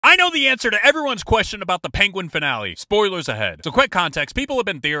I know the answer to everyone's question about the Penguin finale. Spoilers ahead. So quick context, people have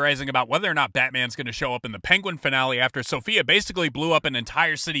been theorizing about whether or not Batman's going to show up in the Penguin finale after Sophia basically blew up an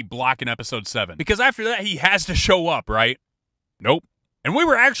entire city block in episode 7. Because after that, he has to show up, right? Nope. And we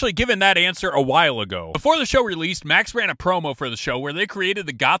were actually given that answer a while ago. Before the show released, Max ran a promo for the show where they created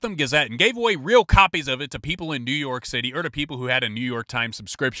the Gotham Gazette and gave away real copies of it to people in New York City or to people who had a New York Times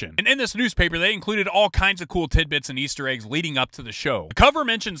subscription. And in this newspaper, they included all kinds of cool tidbits and Easter eggs leading up to the show. The cover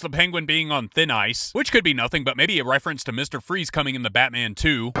mentions the Penguin being on thin ice, which could be nothing but maybe a reference to Mr. Freeze coming in the Batman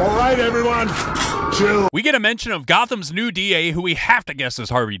 2. All right, everyone, chill. We get a mention of Gotham's new DA, who we have to guess is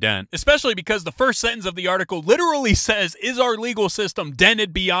Harvey Dent, especially because the first sentence of the article literally says, "Is our legal system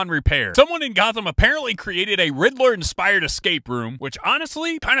dented beyond repair?" Someone in Gotham apparently created a Riddler-inspired escape room, which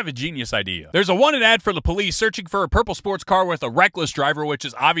honestly, kind of a genius idea. There's a wanted ad for the police searching for a purple sports car with a reckless driver, which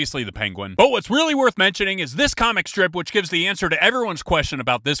is obviously the Penguin. But what's really worth mentioning is this comic strip, which gives the answer to everyone's question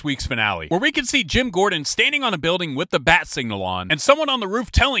about this week's finale, where we can see Jim Gordon standing on a building with the bat signal on, and someone on the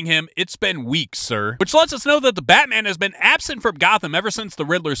roof telling him, "It's been weeks, sir," which lets us know that the Batman has been absent from Gotham ever since the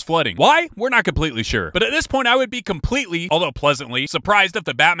Riddler's flooding. Why? We're not completely sure. But at this point, I would be completely, although pleasantly, surprised if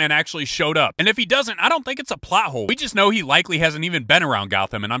the Batman actually showed up. And if he doesn't, I don't think it's a plot hole. We just know he likely hasn't even been around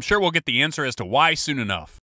Gotham, and I'm sure we'll get the answer as to why soon enough.